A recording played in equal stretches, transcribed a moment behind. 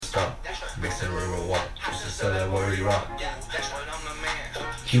Mix it with walk. Just to sell that worry rock.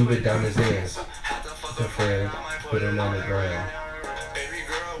 Cupid down his hands. The friend. Put him on the ground.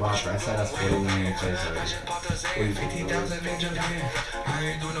 Wow, I said that's 40 million plays already. What do you think?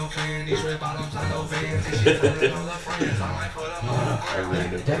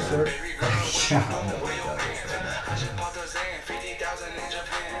 That's right.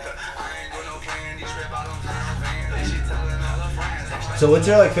 So what's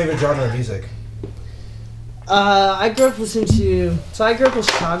your like favorite genre of music? I grew up listening to. So I grew up in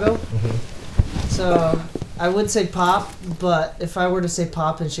Chicago. Mm-hmm. So I would say pop, but if I were to say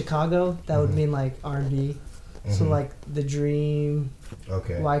pop in Chicago, that would mean like R&B. Mm-hmm. So like The Dream,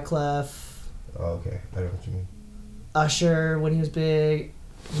 Okay. Wyclef, Oh, okay. I know what you mean. Usher when he was big,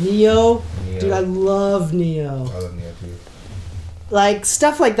 Neo. Dude, I love Neo. I love Neo too. Like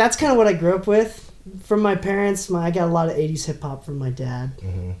stuff like that's kind of what I grew up with from my parents. I got a lot of 80s hip hop from my dad,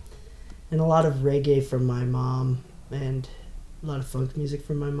 Mm-hmm. and a lot of reggae from my mom, and a lot of funk music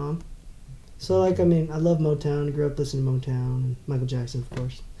from my mom. So like I mean I love Motown. I grew up listening to Motown and Michael Jackson, of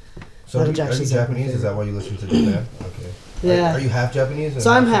course. So are you Japanese? Is that why you listen to Japan? Okay. Yeah. Are you half Japanese? So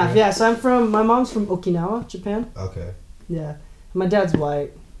I'm half. Yeah. So my mom's from Okinawa, Japan. Okay. Yeah. My dad's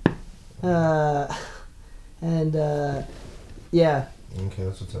white. Yeah. Okay,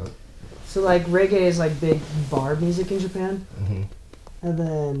 that's what's up. So like reggae is like big bar music in Japan, Mm-hmm. and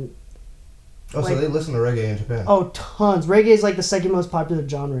then Oh, so they listen to reggae in Japan? tons. Reggae is like the second most popular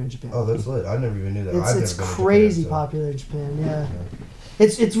genre in Japan. Oh, that's lit. I never even knew that. It's crazy popular in Japan. Yeah.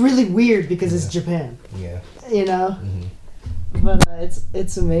 It's really weird because it's Japan. Yeah. You know. Mm-hmm. But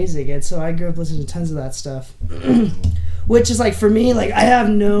it's amazing, and so I grew up listening to tons of that stuff, which is like for me, like I have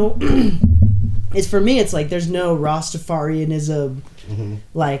no. It's for me. It's like there's no Rastafarianism, Mm-hmm.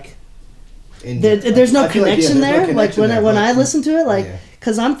 like there's no connection there. No like connection when there, I listen to it, like yeah.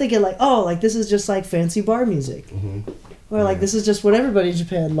 because I'm thinking like oh like this is just like fancy bar music, Mm-hmm. or like this is just what everybody in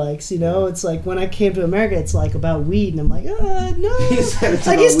Japan likes. You know, it's like when I came to America, it's like about weed, and I'm like no.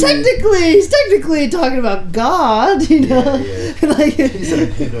 Like he's technically talking about God. You know, Yeah. like He said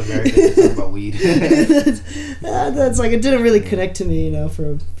I came to America to talk about weed. that's like it didn't really connect to me, you know, for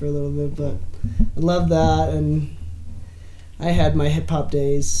a little bit, but I love that, and I had my hip hop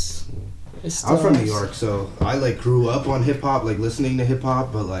days. I'm from New York, so I like grew up on hip hop, like listening to hip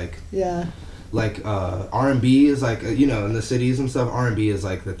hop, but like R&B is like you know in the cities and stuff. R&B is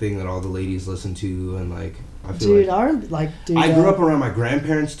like the thing that all the ladies listen to, and like I feel dude, dude, I grew up around my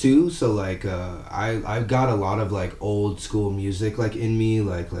grandparents too, so like I've got a lot of like old school music like in me,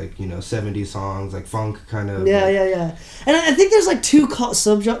 like you know 70s songs, like funk kind of. Yeah. And I think there's like two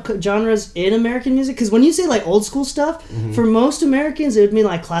sub-genres in American music, because when you say like old school stuff, for most Americans it would mean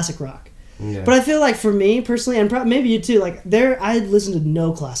like classic rock. Yeah. But I feel like for me personally, and maybe you too, like I listen to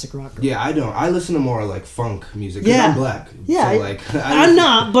no classic rock. Yeah, I don't. I listen to more like funk music. Yeah, I'm black. Yeah, so, like I'm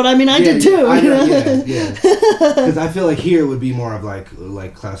not, but I mean I did too. I know, yeah. Because I feel like here would be more of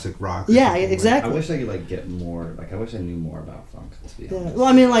like classic rock. Yeah, exactly. I wish I could like get more. Like I wish I knew more about funk. To be honest. Well,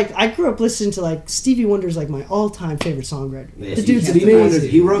 I mean, like I grew up listening to like Stevie Wonder's like my all-time favorite songwriter. Yeah, the dude's Stevie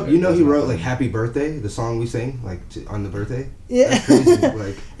amazing. Wonder, he wrote like "Happy Birthday," the song we sing like on the birthday. Yeah, that's crazy.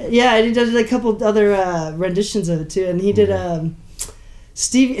 Like yeah, and he did a couple other renditions of it too, and he did.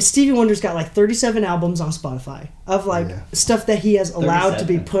 Stevie Wonder's got like 37 albums on Spotify of like stuff that he has allowed to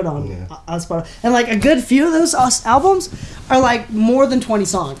be put on Spotify, and like a good few of those albums are like more than 20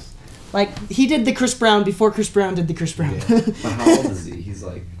 songs. Like he did the Chris Brown before Chris Brown did the Chris Brown. Yeah. But how old is he? He's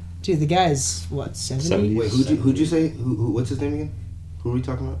like, dude, the guy's what 70? Wait, who'd you say? Who? What's his name again? Who are we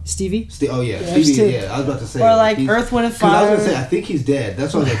talking about? Stevie? Oh, yeah. Stevie, yeah. I was about to say. Or like Earth, Wind, and Fire. I was going to say, I think he's dead.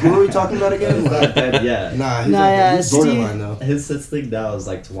 That's what I was like, who are we talking about again? not dead yet. Nah, he's borderline though. His thing now is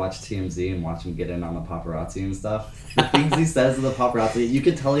like to watch TMZ and watch him get in on the paparazzi and stuff. The things he says to the paparazzi, you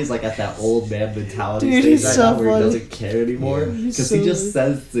can tell he's like at that old man mentality stage right now where he doesn't care anymore. Because he just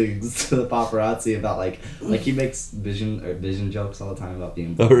says things to the paparazzi about like he makes vision jokes all the time about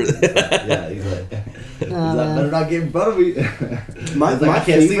being blind. Oh, really? Yeah, he's like, better not get in front of me. My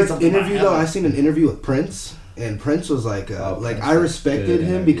favorite interview though, I seen an interview with Prince, and Prince was like I respected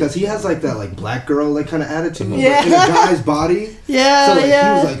him because he has like that like black girl like kind of attitude in a guy's body. Yeah, so like, he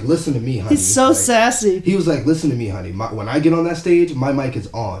was like, listen to me, honey. He's so like, sassy. He was like, listen to me, honey. When I get on that stage, my mic is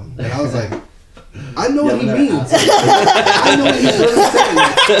on, and I was like, I know what he means. I know what he's really saying.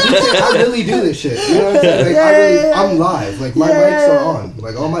 Like, I really do this shit. You know what I'm saying? Like, I'm live. Like my mics are on.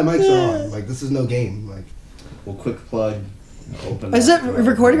 Like all my mics are on. Like this is no game. Like, well, quick plug. Is it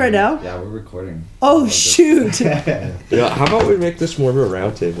recording right now? Yeah, we're recording. Oh, shoot. Yeah, how about we make this more of a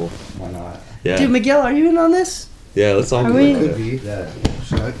round table? Why not? Yeah. Dude, Miguel, are you in on this? Yeah, let's all Are do we- it. could be. Yeah.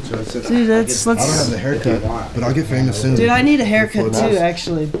 Should I sit? Dude, I don't have the haircut, but I'll get famous soon. Dude, I need a haircut too,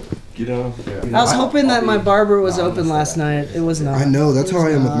 actually. You know, I was hoping that my barber was open last night. It was not. I know, that's how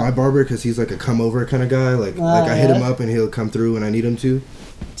I am with my barber, because he's like a come over kind of guy. Like I hit him up and he'll come through when I need him to.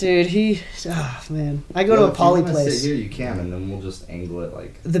 Dude, man. I go to a poly place. Sit here, you can, and then we'll just angle it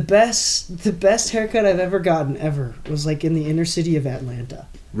like. The best haircut I've ever gotten was like in the inner city of Atlanta.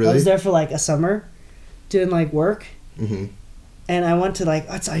 Really? I was there for like a summer, doing like work. Mm-hmm. And I went to like,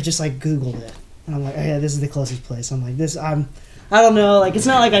 I just like Googled it. And I'm like, oh yeah, this is the closest place. I'm like, I don't know, like it's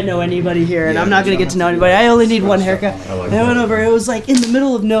not like I know anybody here and I'm not going to get to know anybody. I only need one haircut. And I went over, it was like in the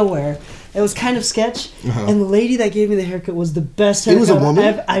middle of nowhere. It was kind of sketch. And the lady that gave me the haircut was the best haircut it was a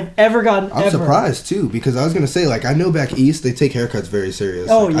woman? I've ever gotten I'm surprised too, because I was going to say, like, I know back east, they take haircuts very serious.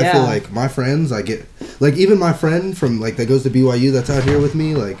 Oh, like, yeah. I feel like my friends, I get, like even my friend from like, that goes to BYU that's out here with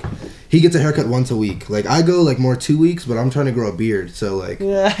me, like, he gets a haircut once a week. Like, I go like more 2 weeks, but I'm trying to grow a beard. So like,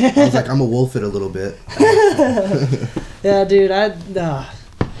 I was like, I'm gonna wolf it a little bit. Yeah, dude,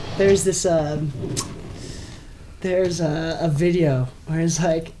 there's this, there's a video where it's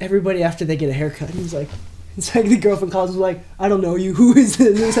like everybody after they get a haircut, and he's like, it's like the girlfriend calls him like, I don't know you, who is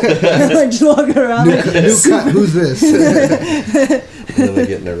this? It's like just walking around new cut, who's this? and then they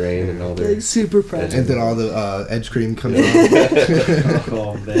get in the rain and all their like super proud. And then all the edge cream comes out.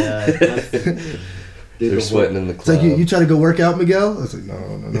 Oh man. They're sweating in the club. It's like, you try to go work out, Miguel? I was like,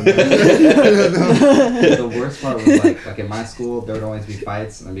 no. The worst part was like in my school, there would always be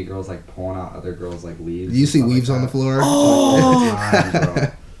fights, and there'd be girls like pulling out other girls like leaves. You see weaves on the floor? All the time, bro.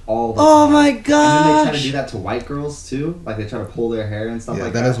 All the Oh time. my And then they gosh. try to do that to white girls too. Like they try to pull their hair and stuff Yeah,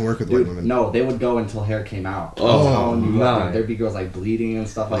 like that that. doesn't work with Dude, white women. No, they would go until hair came out. Oh, I'm telling you, my. there'd be girls like bleeding and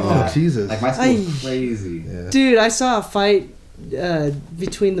stuff like Oh, that. Jesus. Like my school was crazy. Yeah. Dude, I saw a fight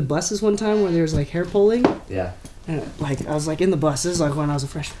between the buses one time where there was like hair pulling. Yeah. And like I was like in the buses like when I was a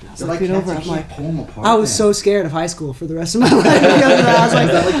freshman. I was They're like, like get cats, over. you I'm can't like, pull them apart, I was man. so scared of high school for the rest of my life. I was like,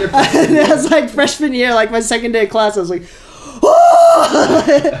 Is that like your that was like freshman year, like my second day of class. I was like,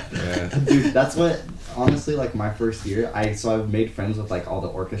 oh! Dude, that's what, honestly, like my first year, I made friends with like all the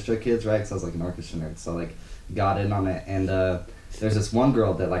orchestra kids, right? Because I was like an orchestra nerd, so like got in on it. And there's this one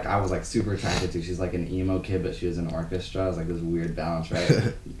girl that like I was like super attracted to. She's like an emo kid, but she was in orchestra. I was like this weird balance,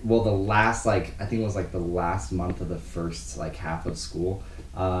 right? Well, the last I think it was like the last month of the first like half of school,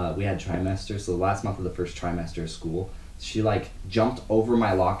 we had trimester. So the last month of the first trimester of school, she like jumped over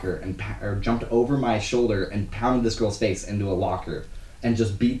my locker and jumped over my shoulder and pounded this girl's face into a locker and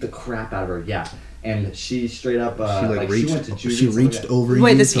just beat the crap out of her. Yeah. And she straight up, she went to Judy. She reached over you.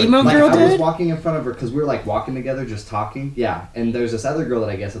 Wait, this emo girl I was did? walking in front of her because we were like walking together, just talking. Yeah, and there's this other girl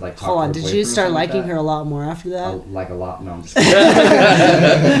that I guess had like talked Hold to on, her did boyfriend you or start something like liking that. her a lot more after that? Like a lot? No, I'm just kidding.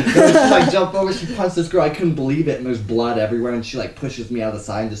 She like jumped over, she punched this girl. I couldn't believe it, and there's blood everywhere. And she like pushes me out of the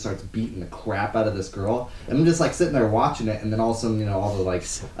side and just starts beating the crap out of this girl. And I'm just like sitting there watching it, and then all of a sudden, all the like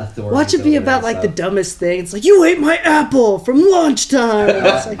authorities. Watch it be over there about and like the stuff. dumbest thing. It's like, you ate my apple from lunchtime.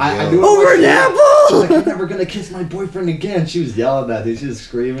 It's like, I knew it over was- an She's apple? like, you're never gonna kiss my boyfriend again. She was yelling that, dude. She was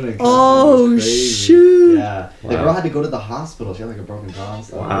screaming and cussing. Oh, It was crazy. shoot. Yeah. The Wow. girl had to go to the hospital. She had like a broken jaw and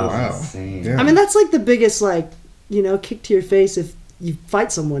stuff. Wow. It was Wow. insane. Yeah. I mean, that's like the biggest, like, kick to your face if you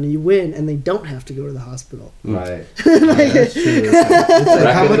fight someone and you win and they don't have to go to the hospital. Right. That's true. It's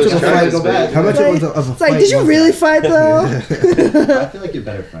like, how much of a fight? Go back. How much Like, of a It's like, fight? did you was really that? fight though? I feel like you're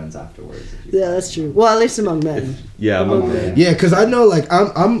better friends afterwards. If you Yeah, that's true. Well, at least among men. Yeah, Among I'm men. Yeah, because I know, like,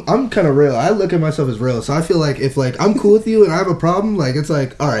 I'm kind of real. I look at myself as real, so I feel like if, like, I'm cool with you and I have a problem, like, it's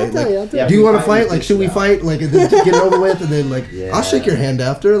like, all right, I'll tell like, you, I'll tell Yeah, you. do you we want to fight, fight? we Like, fix should we it out. fight? Like, and then get it over with, and then, like, Yeah. I'll shake your hand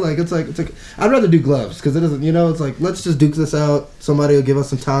after. Like, it's like, I'd rather do gloves, because it doesn't, it's like, let's just duke this out. Somebody will give us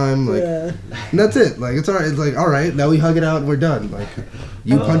some time, like, Yeah. and that's it. Like, it's all right. It's like, all right, now we hug it out and we're done. Like,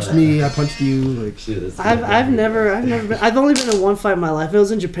 you punched me, I punched you. Like, Shoot, this is I've never been. I've only been in one fight in my life. It was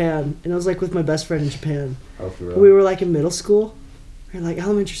in Japan, and it was like with my best friend in Japan. Oh, for real. We were like in middle school, or like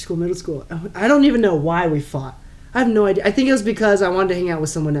elementary school, middle school. I don't even know why we fought. I have no idea. I think it was because I wanted to hang out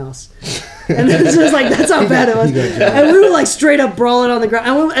with someone else, and it was just like that's how bad it was. You got jealous. And we were like straight up brawling on the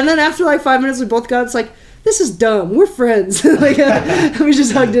ground. And then after like 5 minutes, we both got. It's like, this is dumb. We're friends. Like we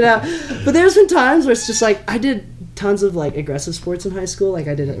just hugged it out. But there's been times where it's just like I did tons of like aggressive sports in high school. Like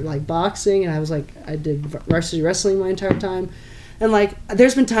I did like boxing, and I did varsity wrestling my entire time. And like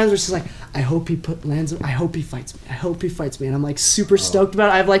there's been times where it's just like I hope he lands. I hope he fights me. I hope he fights me. And I'm like super stoked about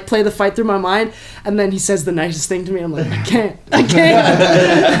it. I've like played the fight through my mind, and then he says the nicest thing to me. I'm like I can't. I'm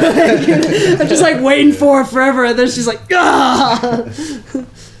just like waiting for it forever, and then she's like ah.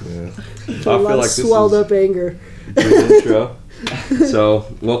 I feel like this swelled is up anger. good intro. So,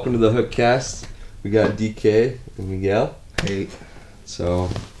 welcome to the Hookcast. We got Dee Kei and Miguel. hey, So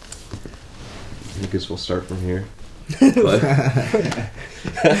I guess we'll start from here. But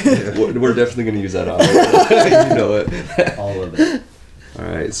we're definitely going to use that audio. You know it. All of it. All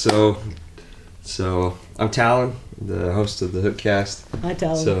right, so I'm Talon, the host of the Hookcast. Hi,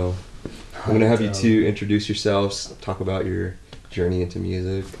 Talon. So I'm going to have you two introduce yourselves, talk about your journey into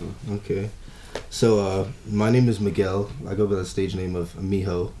music. Okay. So my name is Miguel. I go by the stage name of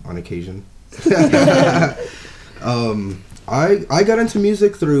Mijo on occasion. I got into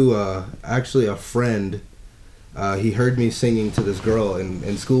music through actually a friend. He heard me singing to this girl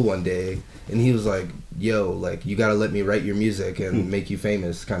in school one day, and he was like, yo, like, you gotta let me write your music and make you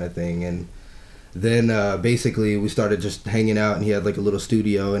famous kind of thing. And then basically we started just hanging out, and he had like a little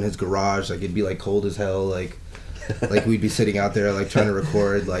studio in his garage. Like, it'd be like cold as hell, like we'd be sitting out there like trying to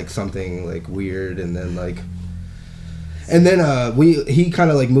record like something like weird. And then he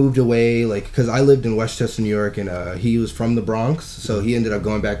kind of like moved away, like, because I lived in Westchester, New York, and he was from the Bronx, so he ended up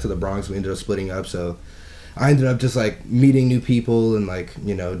going back to the Bronx. We ended up splitting up, so I ended up just like meeting new people and like,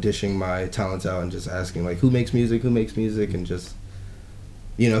 you know, dishing my talents out and just asking like who makes music, and just,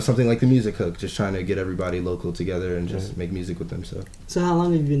 you know, something like the Music Hook, just trying to get everybody local together and just make music with them. So how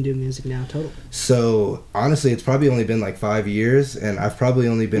long have you been doing music now total? So honestly, it's probably only been like 5 years, and I've probably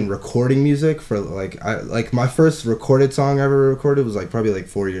only been recording music for like my first recorded song I ever recorded was like probably like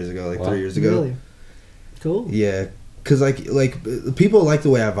 4 years ago, like 3 years ago. Really? Cool. Yeah. Cause like people like the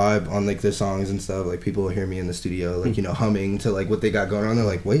way I vibe on like their songs and stuff. Like, people will hear me in the studio, like, you know, humming to like what they got going on. They're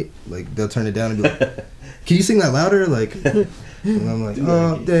like, wait, like they'll turn it down and be like, can you sing that louder? Like, and I'm like,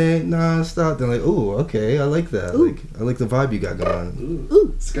 all day non-stop. They're like, ooh, okay, I like that. Ooh. Like, I like the vibe you got going on.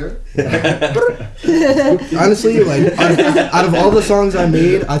 Ooh, skirt. Honestly, like out of all the songs I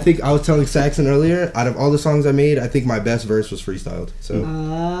made, I think I was telling Saxon earlier. Out of all the songs I made, I think my best verse was freestyled. So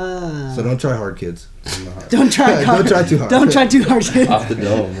don't try hard, kids. Don't try hard. Don't try too hard. Don't try too hard. Off the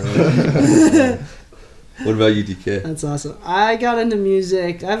dome, right? What about you, DK? That's awesome. I got into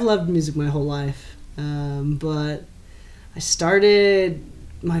music. I've loved music my whole life. But I started...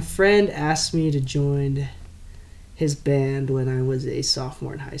 My friend asked me to join his band when I was a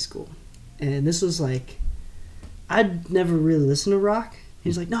sophomore in high school. And this was like... I'd never really listened to rock.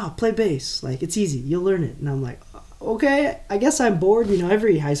 He's like, no, play bass. Like, it's easy. You'll learn it. And I'm like, okay, I guess I'm bored. You know,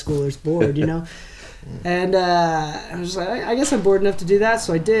 every high schooler's bored, you know? And I was like, I guess I'm bored enough to do that,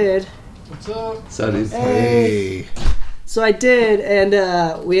 so I did. What's up? Sunnies. Hey. So I did,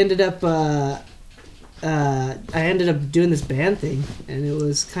 and we ended up, I ended up doing this band thing, and it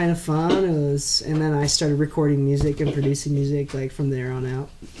was kind of fun. And then I started recording music and producing music, like, from there on out.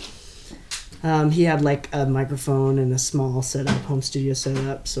 He had like a microphone and a small home studio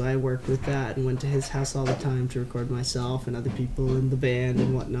setup, so I worked with that and went to his house all the time to record myself and other people in the band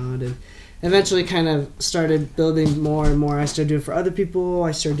and whatnot. And eventually kind of started building more and more. I started doing it for other people.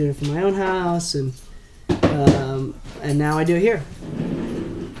 I started doing it for my own house, and now I do it here.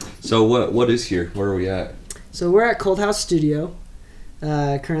 So what is here? Where are we at? So we're at Coldhouse Studio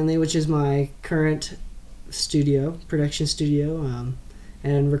currently, which is my current studio, production studio,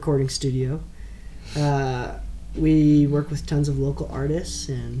 and recording studio. We work with tons of local artists,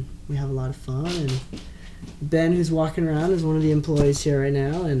 and we have a lot of fun. And Ben, who's walking around, is one of the employees here right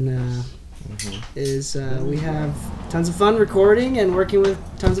now, and we have tons of fun recording and working with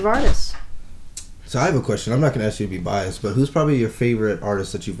tons of artists. So I have a question. I'm not going to ask you to be biased, but who's probably your favorite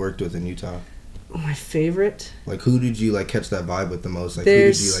artist that you've worked with in Utah? My favorite? Like, who did you like catch that vibe with the most? Like, who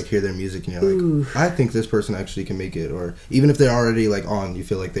did you like hear their music and you're like, I think this person actually can make it? Or even if they're already like on, you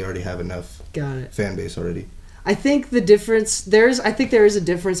feel like they already have enough fan base already. I think the difference there is a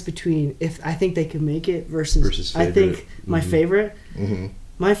difference between if I think they can make it versus favorite. I think my favorite. Mm-hmm.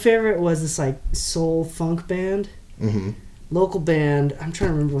 My favorite was this like soul funk band, local band. I'm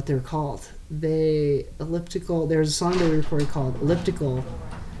trying to remember what they were called. There's a song they recorded called Elliptical,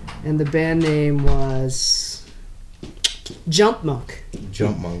 and the band name was Jump Monk.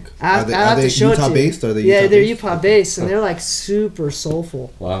 Jump Monk. Are they Utah based? Are they Utah they're Utah based, and they're like super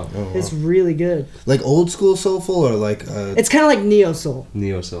soulful. Wow. Oh, wow. It's really good. Like old school soulful, or like it's kind of like neo soul.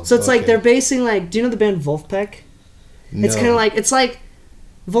 Neo soul. So it's like they're basing like. Do you know the band Wolfpack? No. It's kind of like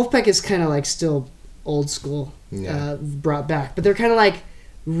Wolfpack is kind of like still old school, brought back, but they're kind of like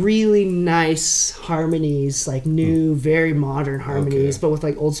really nice harmonies, like new, very modern harmonies, but with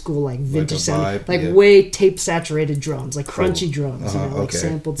like old school, like vintage sound, way tape saturated drums, like crunchy drums, like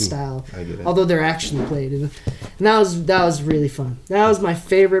sampled style. I get it. Although they're actually played, and that was really fun. That was my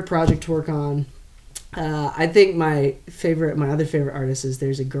favorite project to work on. I think my other favorite artist is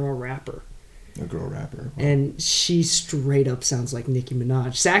there's a girl rapper. A girl rapper. Wow. And she straight up sounds like Nicki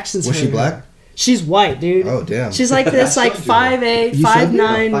Minaj. Saxon's Was she black? She's white, dude. Oh damn. She's like this, like 5'8",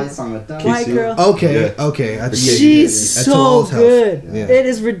 5'9", white girl. Okay. She's so good. Yeah. It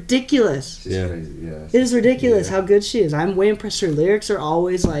is ridiculous. She's crazy. Yeah. It is ridiculous how good she is. I'm way impressed. Her lyrics are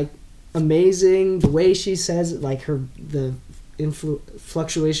always like amazing. The way she says it, like the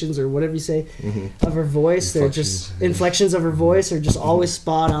fluctuations or whatever you say of her voice, they're just inflections of her voice are just always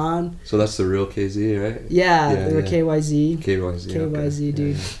spot on. So that's the real KZ, right? Yeah, they were KYZ. KYZ,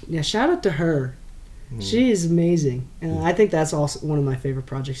 dude. Yeah, shout out to her. She is amazing, and I think that's also one of my favorite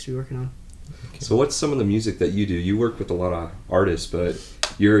projects to be working on. So what's some of the music that you do? You work with a lot of artists, but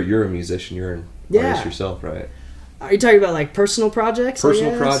you're a musician. You're an artist yourself, right? Are you talking about like personal projects?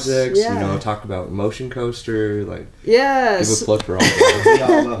 Personal projects, talk about Motion Coaster, like give a plug for all that. We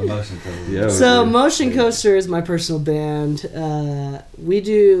all love Motion Coaster. Yeah, so Motion Coaster is my personal band. We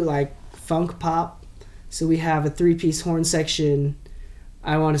do like funk pop. So we have a 3-piece horn section.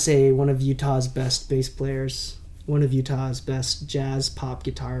 I want to say one of Utah's best bass players, one of Utah's best jazz pop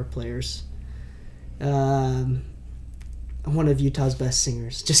guitar players. One of Utah's best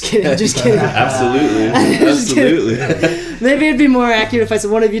singers. Just kidding. Absolutely. Maybe it'd be more accurate if I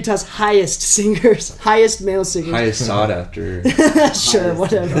said one of Utah's highest singers, highest male singers. Highest sought after. Sure,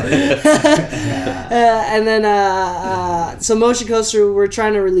 whatever. And then, so Motion Coaster, we're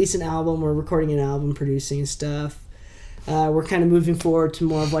trying to release an album. We're recording an album, producing stuff. We're kind of moving forward to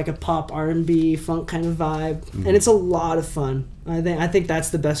more of like a pop R&B funk kind of vibe, and it's a lot of fun. I think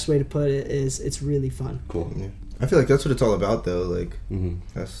that's the best way to put it. Is it's really fun. Cool. Yeah. I feel like that's what it's all about, though. Like,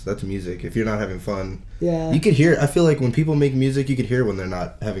 that's music. If you're not having fun, you could hear. I feel like when people make music, you could hear when they're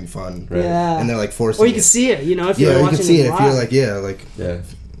not having fun, right? Yeah, and they're like forcing. Or you can see it, if you're watching you can see it live. if you're like, yeah.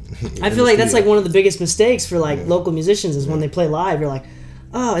 I feel like that's like one of the biggest mistakes for like local musicians is when they play live. You're like,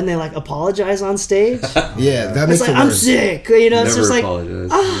 oh, and they like apologize on stage. That makes it's like it worse. I'm sick. It's just like, apologize.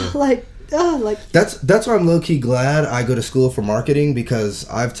 That's why I'm low-key glad I go to school for marketing, because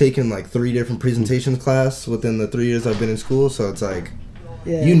I've taken like 3 different presentations class within the 3 years I've been in school. So it's like,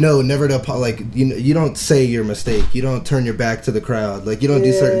 never to you don't say your mistake, you don't turn your back to the crowd, like you don't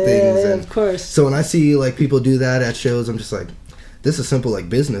do certain things. And of course. So when I see like people do that at shows, I'm just like, this is simple like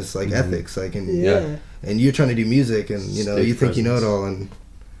business, like ethics, like and you're trying to do music, and you think you know it all, and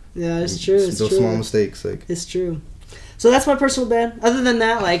it's true. It's those true. small mistakes, like it's true. So that's my personal band. Other than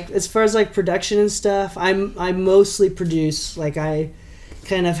that, like as far as like production and stuff, I mostly produce. Like I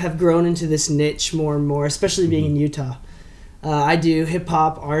kind of have grown into this niche more and more, especially being in Utah. I do hip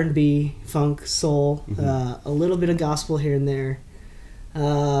hop, R&B, funk, soul, a little bit of gospel here and there.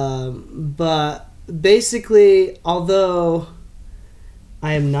 But basically, although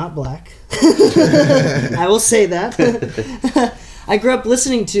I am not black, I will say that. I grew up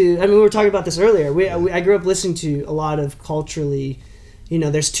listening to, we were talking about this earlier. I grew up listening to a lot of culturally,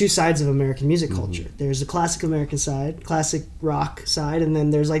 there's 2 sides of American music culture. There's the classic American side, classic rock side, and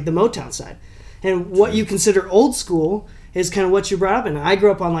then there's like the Motown side. And what you consider old school is kind of what you brought up in. I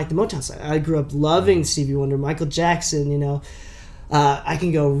grew up on like the Motown side. I grew up loving Stevie Wonder, Michael Jackson, I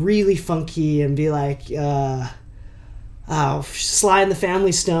can go really funky and be like, Sly and the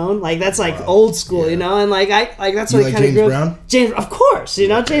Family Stone, like that's like old school, and like that's what I kind of grew up. James, of course,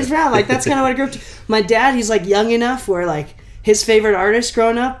 James Brown, like that's kind of what I grew up to. My dad, he's like young enough where like his favorite artist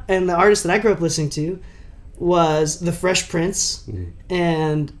growing up, and the artist that I grew up listening to, was the Fresh Prince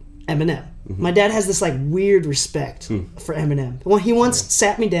and Eminem. My dad has this like weird respect for Eminem. Well, he once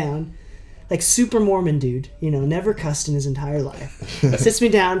sat me down. Like super Mormon dude, never cussed in his entire life. Sits me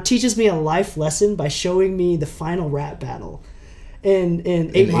down, teaches me a life lesson by showing me the final rap battle in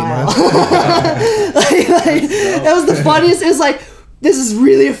 8 Mile. That was the funniest. It was like, this is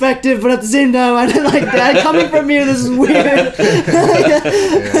really effective, but at the same time, I didn't like that. Coming from you, this is weird.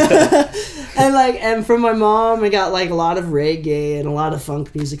 And from my mom, I got like a lot of reggae and a lot of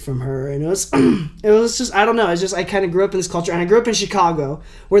funk music from her, and it was just, I don't know, it's just I kind of grew up in this culture, and I grew up in Chicago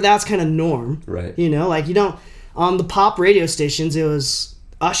where that's kind of norm, right? Like you don't on the pop radio stations, it was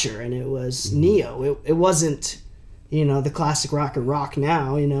Usher and it was Neo. It wasn't the classic rock or rock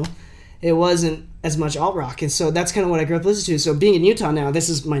now. It wasn't as much alt rock, and so that's kind of what I grew up listening to. So being in Utah now, this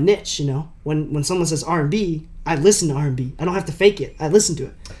is my niche. When someone says R&B, I listen to R&B. I don't have to fake it. I listen to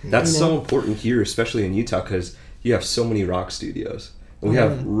it. That's so important here, especially in Utah, because you have so many rock studios. And we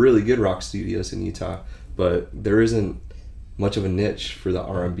have really good rock studios in Utah, but there isn't much of a niche for the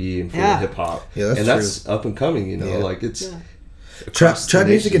R&B and for the hip hop. Yeah, that's up and coming. Like it's. Yeah. Trap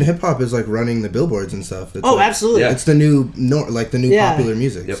music and hip hop is like running the billboards and stuff. It's absolutely. It's the new popular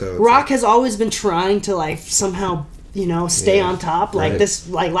music. Yep. So rock has always been trying to like somehow stay on top. Like this,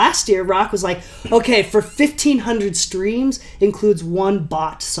 like last year, rock was like, okay, for 1,500 streams includes one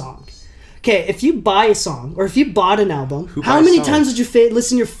bot song. okay, if you buy a song or if you bought an album, how many times would you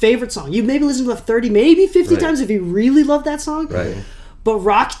listen to your favorite song? You maybe listen to it 30, maybe 50 times if you really love that song. Right. But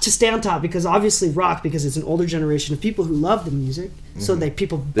rock to stay on top because it's an older generation of people who love the music. So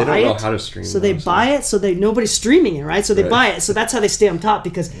people buy it. They don't know how to stream. So they buy it. So nobody's streaming it, right? So they buy it. So that's how they stay on top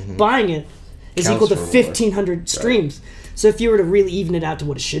because buying it is equal to 1,500 streams. So if you were to really even it out to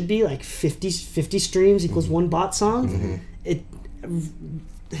what it should be, like 50 streams equals one bought song,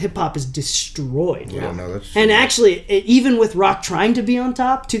 hip hop is destroyed. Yeah, no, that's and actually, even with rock trying to be on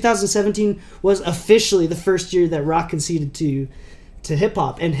top, 2017 was officially the first year that rock conceded to hip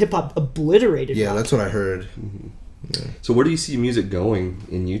hop, and hip hop obliterated. Yeah, rock. That's what I heard. Yeah. So where do you see music going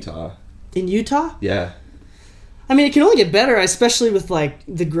in Utah? In Utah? Yeah. I mean, it can only get better, especially with like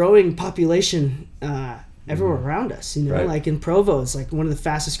the growing population everywhere around us. You know, Right. like in Provo, it's like one of the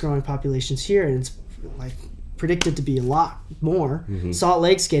fastest growing populations here, and it's like predicted to be a lot more. Salt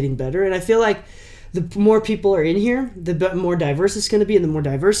Lake's getting better, and I feel like the more people are in here, the more diverse it's going to be, and the more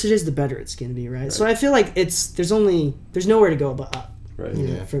diverse it is, the better it's going to be, right? So I feel like there's nowhere to go but up, Right. you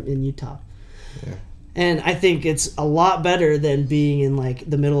know, in Utah. Yeah. And I think it's a lot better than being in like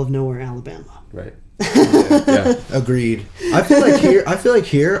the middle of nowhere, Alabama. Right. Yeah. Agreed. I feel like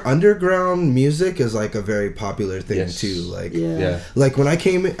here underground music is like a very popular thing too. Like like when I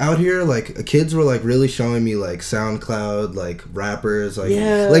came out here, like kids were like really showing me like SoundCloud, like rappers,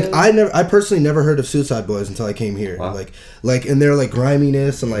 like I personally never heard of Suicide Boys until I came here. Wow. Like and their like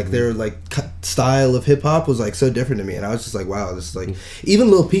griminess and like their like style of hip hop was like so different to me, and I was just like, wow, this is like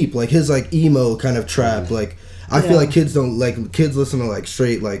even Lil Peep, like his like emo kind of trap, like I feel like kids listen to like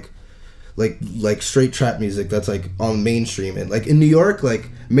straight like straight trap music that's like on mainstream, and like in New York, like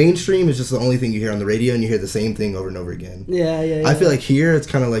mainstream is just the only thing you hear on the radio, and you hear the same thing over and over again. Yeah. I feel like here it's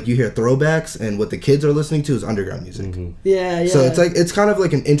kind of like you hear throwbacks, and what the kids are listening to is underground music. Yeah. So it's kind of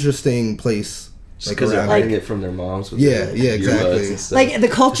like an interesting place. Like because they're hiding it from their moms. With exactly. Like the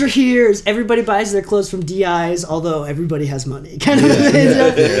culture here is everybody buys their clothes from DIs, although everybody has money. Kind of.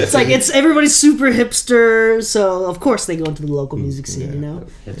 It's like everybody's super hipster, so of course they go into the local music scene. You know.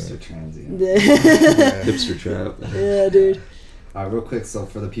 Hipster transient. Hipster trap. Yeah, dude. Real quick, so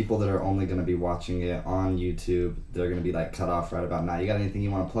for the people that are only going to be watching it on YouTube, they're going to be like cut off right about now. You got anything you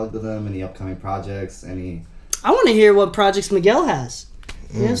want to plug to them? Any upcoming projects? I want to hear what projects Miguel has.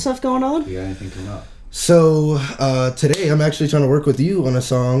 You have stuff going on? You got anything coming up? So today I'm actually trying to work with you on a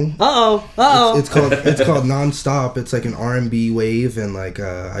song. It's called Nonstop. It's like an R&B wave, and like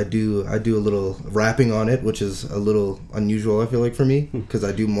I do a little rapping on it, which is a little unusual, I feel like, for me, because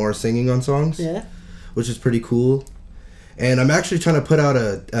I do more singing on songs. Yeah. Which is pretty cool. And I'm actually trying to put out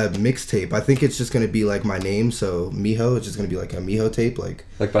a mixtape. I think it's just going to be like my name, so Mijo. It's just going to be like a Mijo tape, like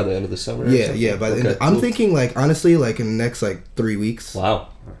by the end of the summer. Yeah. By the end, I'm thinking like honestly, like in the next like 3 weeks. Wow.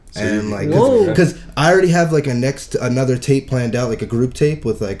 So and like, because I already have like another tape planned out, like a group tape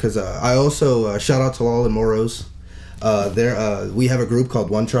with like, because I also shout out to Lal and Moros. We have a group called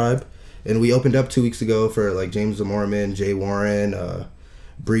Onetribe, and we opened up 2 weeks ago for like James Zamorman, Jay Warren,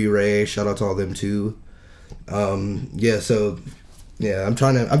 Bree Ray. Shout out to all them too. I'm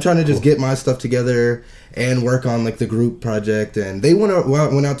trying to just get my stuff together and work on like the group project, and they went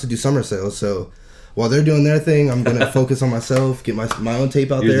out to do summer sales, so while they're doing their thing, I'm gonna focus on myself, get my own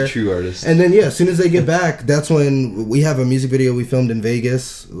tape out there. You're the true artist. And then as soon as they get back, that's when we have a music video we filmed in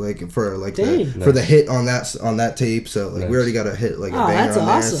Vegas, like for like for the hit on that tape. So like we already got a hit, like a banger on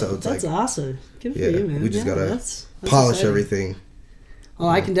there. So it's that's awesome. Good for you, man. We just gotta that's polish exciting. Everything. Well,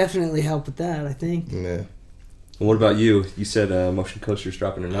 I can definitely help with that, I think. Yeah. And what about you? You said Motion Coaster's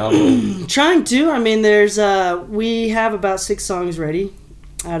dropping an album. Trying to. I mean, there's we have about 6 songs ready.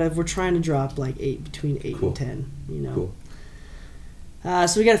 We're trying to drop like between 8 and 10. You know. Cool.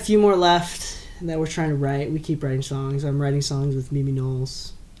 So we got a few more left that we're trying to write. We keep writing songs. I'm writing songs with Mimi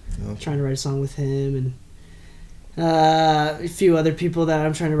Knowles. Okay. Trying to write a song with him, and a few other people that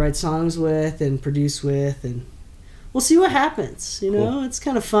I'm trying to write songs with and produce with, and we'll see what happens. You know, It's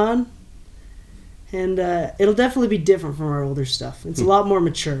kind of fun. And it'll definitely be different from our older stuff. It's a lot more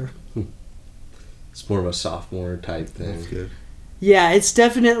mature. It's more of a sophomore type thing. That's good. Yeah, it's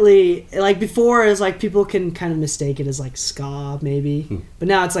definitely, like before, it's like people can kind of mistake it as like ska, maybe. But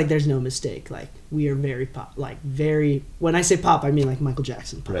now it's like there's no mistake. Like we are very pop, when I say pop, I mean like Michael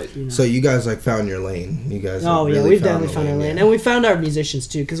Jackson pop. Right. You know? So you guys like found your lane. You guys. We've definitely found our lane. And we found our musicians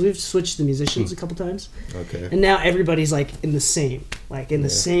too, because we've switched the musicians a couple times. Okay. And now everybody's like in the same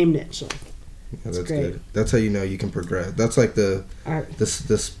niche. Like, yeah, that's good. That's how you know you can progress. That's like the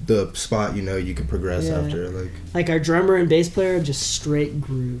spot you know you can progress after. Like our drummer and bass player are just straight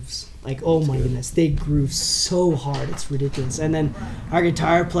grooves. Like, oh my goodness, they groove so hard, it's ridiculous. And then our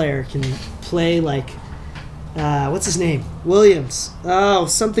guitar player can play like, what's his name? Williams. Oh,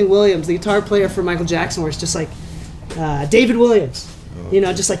 something Williams, the guitar player for Michael Jackson, where it's just like David Williams. You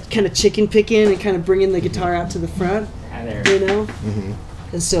know, just like kind of chicken picking and kind of bringing the guitar out to the front. Hi there. You know? Mm-hmm.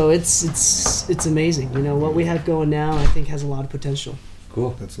 And so it's amazing. You know, what we have going now, I think, has a lot of potential.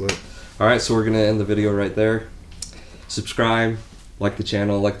 Cool. That's lit. All right, so we're going to end the video right there. Subscribe, like the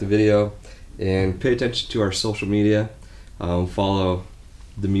channel, like the video, and pay attention to our social media. Follow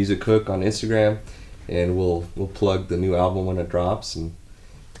The Music Cook on Instagram, and we'll plug the new album when it drops, and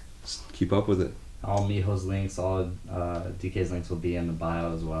just keep up with it. All Mijo's links, all Dee Kei's links will be in the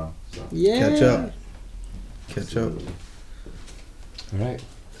bio as well. So. Yeah. Catch up. All right.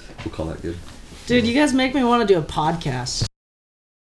 We'll call that good. Dude, you guys make me want to do a podcast.